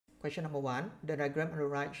Question number 1. The diagram on the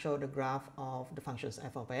right shows the graph of the functions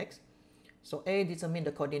f of x. So A, determine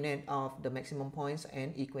the coordinate of the maximum points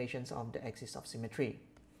and equations of the axis of symmetry.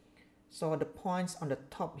 So the points on the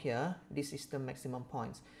top here, this is the maximum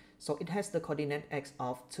points. So it has the coordinate x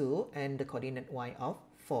of 2 and the coordinate y of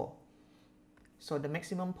 4. So the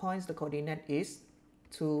maximum points, the coordinate is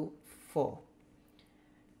 2, 4.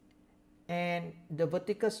 And the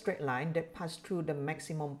vertical straight line that passes through the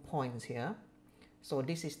maximum points here. So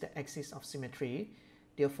this is the axis of symmetry.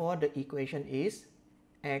 Therefore, the equation is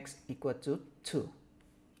x equal to 2.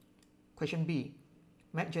 Question B.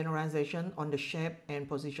 Make generalization on the shape and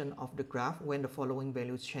position of the graph when the following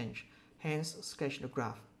values change. Hence, sketch the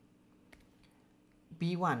graph.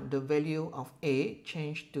 B1, the value of A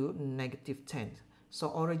changed to -10.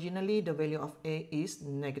 So originally, the value of A is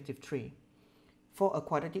 -3. For a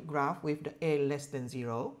quadratic graph with the A less than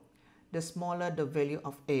 0, the smaller the value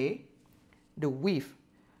of A, the width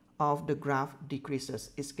of the graph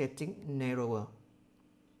decreases. It's getting narrower.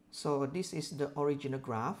 So this is the original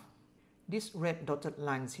graph. This red dotted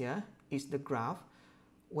lines here is the graph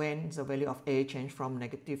when the value of A changed from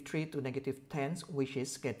 -3 to -10, which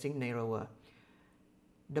is getting narrower.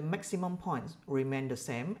 The maximum points remain the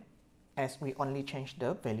same as we only change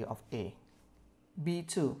the value of A.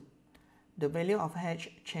 B2. The value of h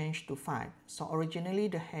changed to 5. So originally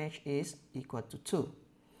the h is equal to 2.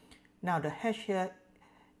 Now the h here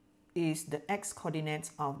is the x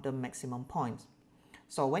coordinates of the maximum points.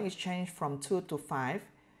 So when it's changed from 2 to 5,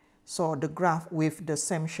 so the graph with the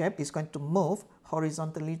same shape is going to move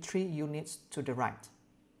horizontally 3 units to the right.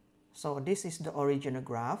 So this is the original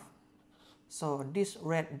graph. So this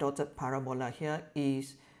red dotted parabola here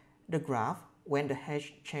is the graph when the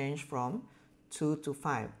h changed from 2 to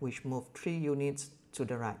 5, which moved 3 units to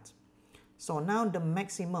the right. So now the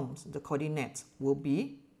maximums, the coordinates will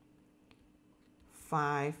be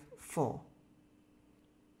 5, 4.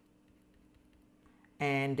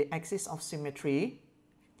 And the axis of symmetry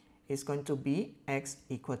is going to be x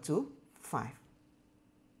equal to 5.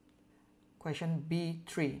 Question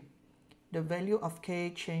B3. The value of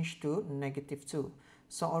k changed to -2.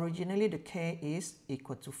 So originally the k is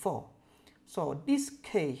equal to 4. So this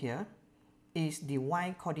k here is the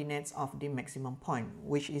y coordinates of the maximum point,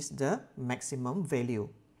 which is the maximum value.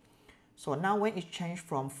 So now when it changed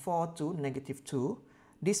from 4 to -2,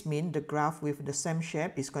 this means the graph with the same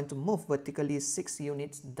shape is going to move vertically 6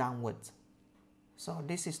 units downwards. So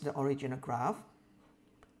this is the original graph.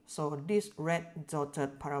 So this red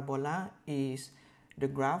dotted parabola is the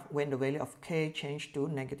graph when the value of k changed to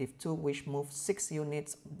 -2, which moves 6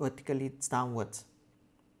 units vertically downwards.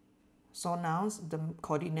 So now the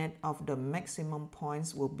coordinate of the maximum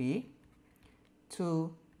points will be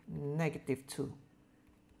 2, -2.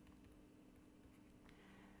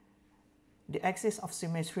 The axis of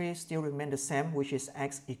symmetry still remains the same, which is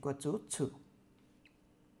x equal to 2.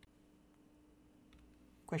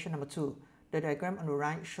 Question number 2. The diagram on the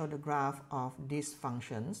right shows the graph of these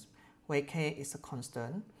functions, where k is a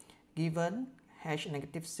constant. Given h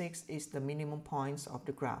 -6 is the minimum points of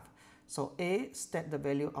the graph. So A state the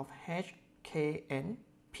value of h, k, and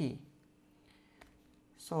p.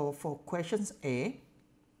 So for questions A,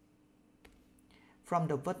 from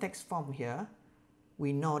the vertex form here,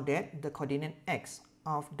 we know that the coordinate x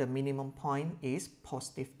of the minimum point is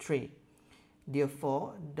 +3.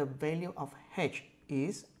 Therefore, the value of h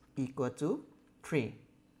is equal to 3.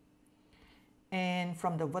 And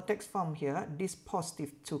from the vertex form here, this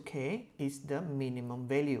 +2k is the minimum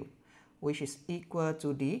value, which is equal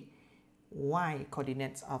to the y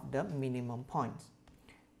coordinates of the minimum points.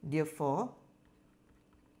 Therefore,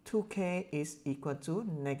 2k is equal to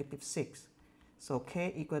 -6. So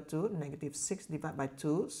k equal to -6 divided by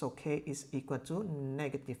 2, so k is equal to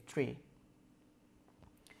 -3.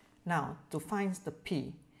 Now, to find the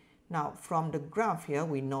p. Now, from the graph here,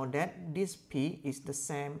 we know that this p is the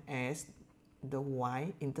same as the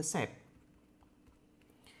y-intercept.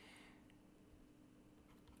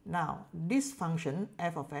 Now, this function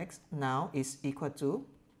f of x now is equal to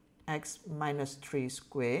x minus 3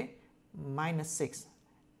 squared minus 6.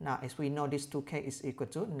 Now, as we know, this 2k is equal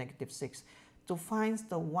to -6. To find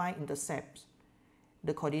the y-intercept,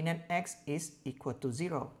 the coordinate x is equal to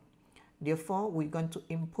 0. Therefore, we're going to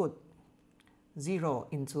input 0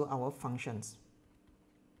 into our functions.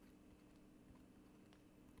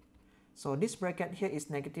 So this bracket here is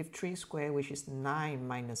 -3 squared, which is 9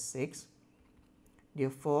 minus 6.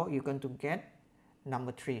 Therefore, you're going to get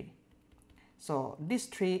number 3. So this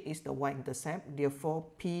 3 is the y-intercept. Therefore,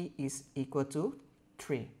 p is equal to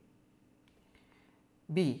 3.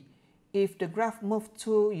 B. If the graph moves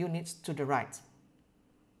 2 units to the right,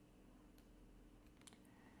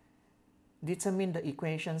 Determine the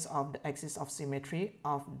equations of the axis of symmetry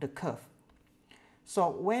of the curve. So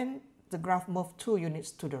when the graph moves 2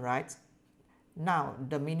 units to the right, now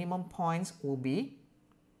the minimum points will be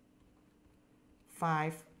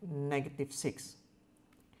 5, -6.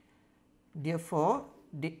 Therefore,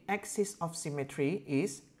 the axis of symmetry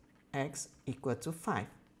is x equal to 5.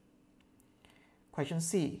 Question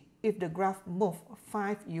C. If the graph moves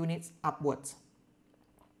 5 units upwards,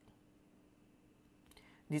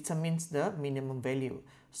 determines the minimum value.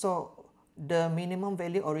 So the minimum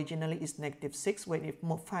value originally is -6. When it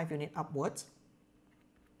moves 5 units upwards,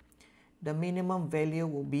 the minimum value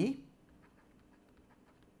will be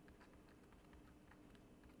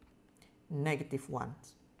 -1.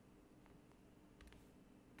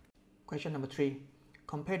 Question number 3.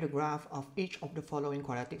 Compare the graph of each of the following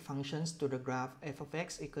quadratic functions to the graph f of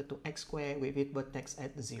x equal to x squared with its vertex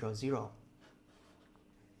at 0, 0.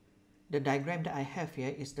 The diagram that I have here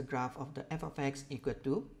is the graph of the f of x equal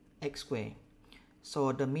to x squared.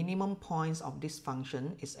 So the minimum points of this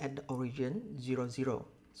function is at the origin 0, 0.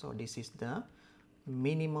 So this is the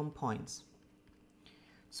minimum points.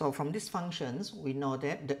 So from these functions, we know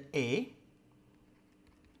that the a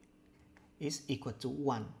is equal to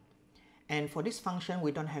 1. And for this function,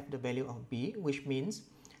 we don't have the value of b, which means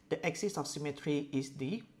the axis of symmetry is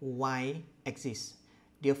the y-axis.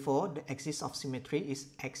 Therefore, the axis of symmetry is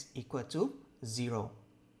x equal to 0.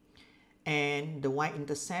 And the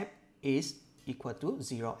y-intercept is equal to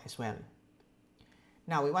 0 as well.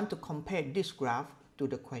 Now, we want to compare this graph to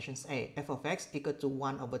the questions A. F of x equal to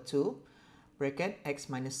 1 over 2 bracket x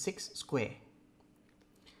minus 6 square.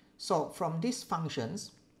 So, from these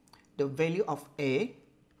functions, the value of A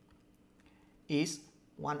is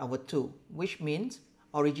 1 over 2, which means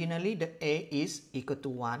originally the A is equal to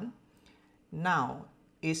 1. Now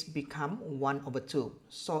it's become 1 over 2.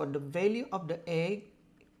 So the value of the A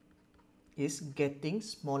is getting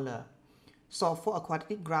smaller. So for a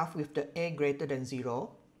quadratic graph with the A greater than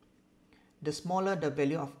 0, the smaller the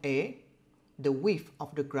value of A, the width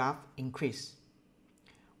of the graph increase,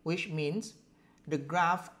 which means the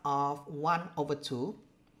graph of 1 over 2,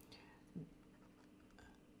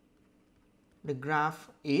 the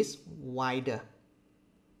graph is wider.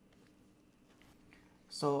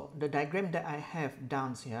 So the diagram that I have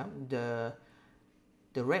down here, the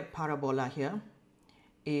red parabola here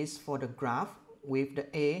is for the graph with the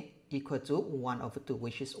A equal to 1 over 2,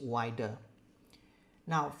 which is wider.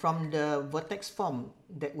 Now from the vertex form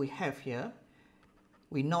that we have here,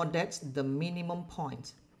 we know that the minimum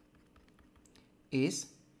point is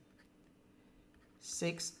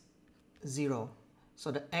 6, 0. So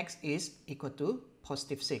the x is equal to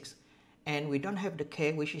positive 6. And we don't have the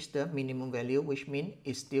k, which is the minimum value, which means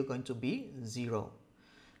it's still going to be 0.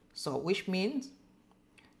 So which means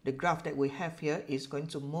the graph that we have here is going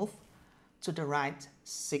to move to the right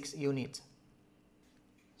 6 units.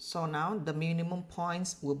 So now the minimum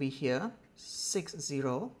points will be here, 6,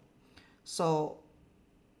 0. So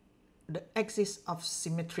the axis of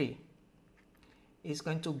symmetry is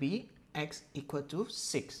going to be x equal to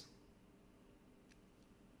 6.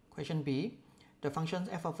 Question B, the function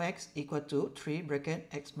f of x equal to 3 bracket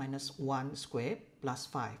x minus 1 squared plus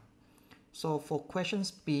 5. So for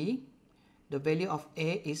questions B, the value of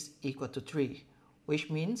A is equal to 3, which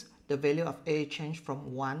means the value of A changed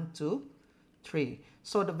from 1 to 3.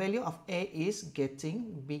 So the value of A is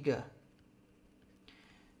getting bigger.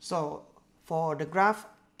 So for the graph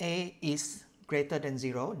A is greater than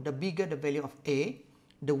 0, the bigger the value of A,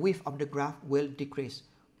 the width of the graph will decrease,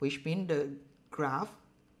 which means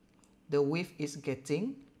the width is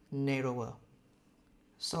getting narrower.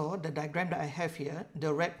 So the diagram that I have here,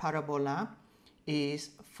 the red parabola is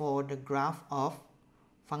for the graph of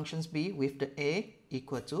functions B with the A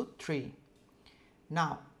equal to 3.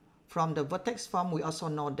 Now, from the vertex form, we also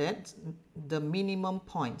know that the minimum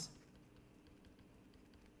point,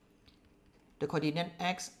 the coordinate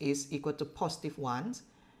x is equal to positive 1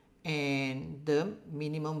 and the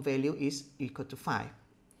minimum value is equal to 5.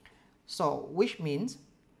 So, which means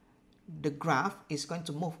the graph is going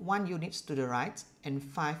to move 1 unit to the right and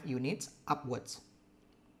 5 units upwards.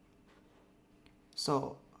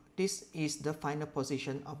 So this is the final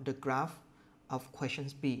position of the graph of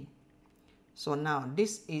questions B. So now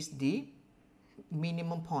this is the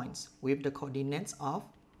minimum points with the coordinates of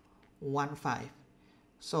 1, 5.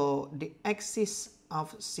 So the axis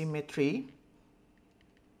of symmetry,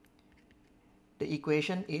 the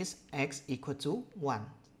equation is x equal to 1.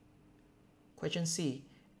 Question C.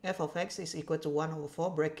 F of x is equal to 1 over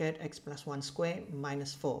 4 bracket x plus 1 square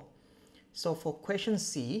minus 4. So for question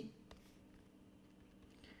C,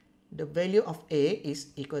 the value of A is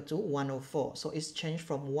equal to 1 over 4. So it's changed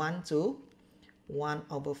from 1 to 1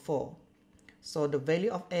 over 4. So the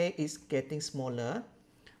value of A is getting smaller,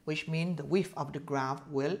 which means the width of the graph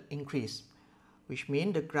will increase, which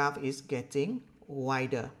means the graph is getting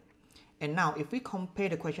wider. And now if we compare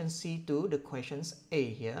the question C to the questions A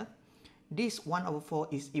here, this 1 over 4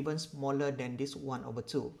 is even smaller than this 1 over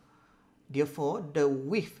 2. Therefore, the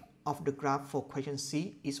width of the graph for question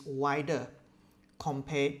C is wider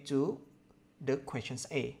compared to the questions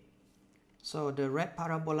A. So the red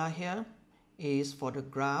parabola here is for the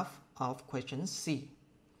graph of question C.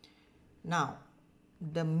 Now,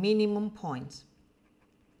 the minimum points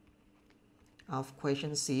of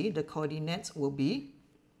question C, the coordinates will be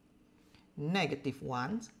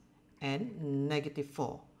 -1 and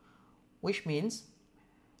 -4, which means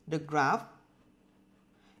the graph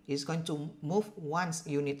is going to move 1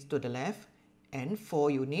 unit to the left and 4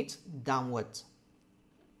 units downwards.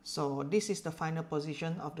 So this is the final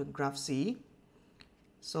position of the graph C.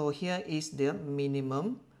 So here is the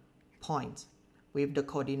minimum point with the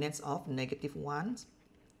coordinates of -1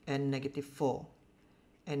 and -4.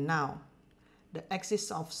 And now the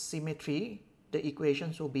axis of symmetry, the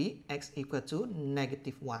equations will be x equal to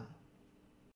 -1.